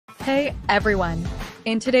Hey everyone!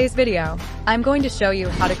 In today's video, I'm going to show you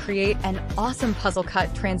how to create an awesome puzzle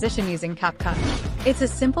cut transition using CapCut. It's a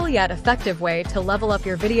simple yet effective way to level up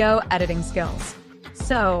your video editing skills.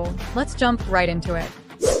 So, let's jump right into it.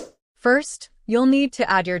 First, you'll need to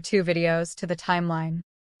add your 2 videos to the timeline.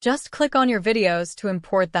 Just click on your videos to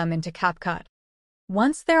import them into CapCut.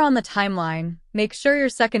 Once they're on the timeline, make sure your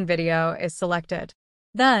second video is selected.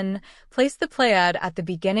 Then, place the playhead at the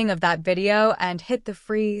beginning of that video and hit the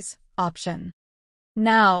freeze option.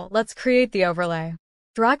 Now, let's create the overlay.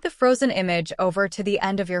 Drag the frozen image over to the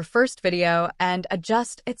end of your first video and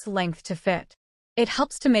adjust its length to fit. It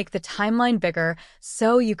helps to make the timeline bigger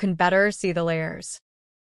so you can better see the layers.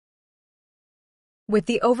 With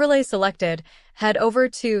the overlay selected, head over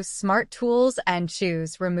to Smart Tools and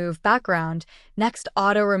choose Remove Background, next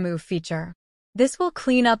Auto Remove feature. This will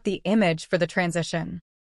clean up the image for the transition.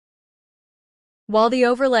 While the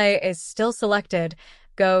overlay is still selected,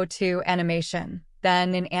 go to Animation,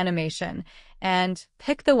 then in Animation, and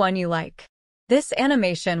pick the one you like. This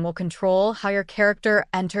animation will control how your character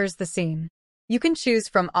enters the scene. You can choose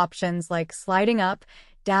from options like sliding up,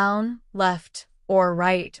 down, left, or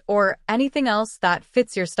right, or anything else that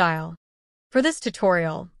fits your style. For this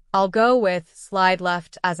tutorial, I'll go with slide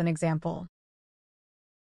left as an example.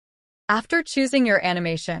 After choosing your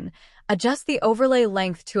animation, adjust the overlay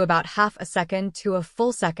length to about half a second to a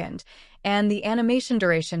full second, and the animation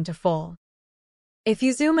duration to full. If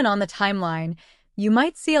you zoom in on the timeline, you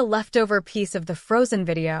might see a leftover piece of the frozen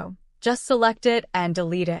video. Just select it and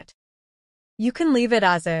delete it. You can leave it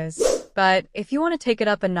as is, but if you want to take it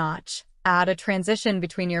up a notch, add a transition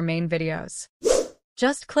between your main videos.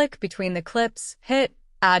 Just click between the clips, hit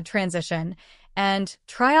Add Transition, and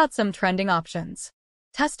try out some trending options.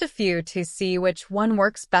 Test a few to see which one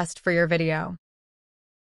works best for your video.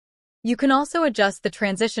 You can also adjust the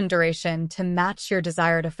transition duration to match your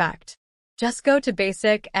desired effect. Just go to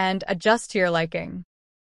Basic and adjust to your liking.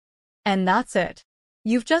 And that's it.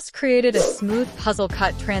 You've just created a smooth puzzle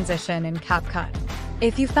cut transition in CapCut.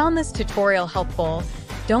 If you found this tutorial helpful,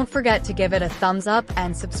 don't forget to give it a thumbs up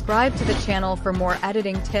and subscribe to the channel for more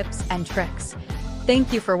editing tips and tricks.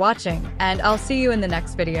 Thank you for watching, and I'll see you in the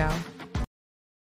next video.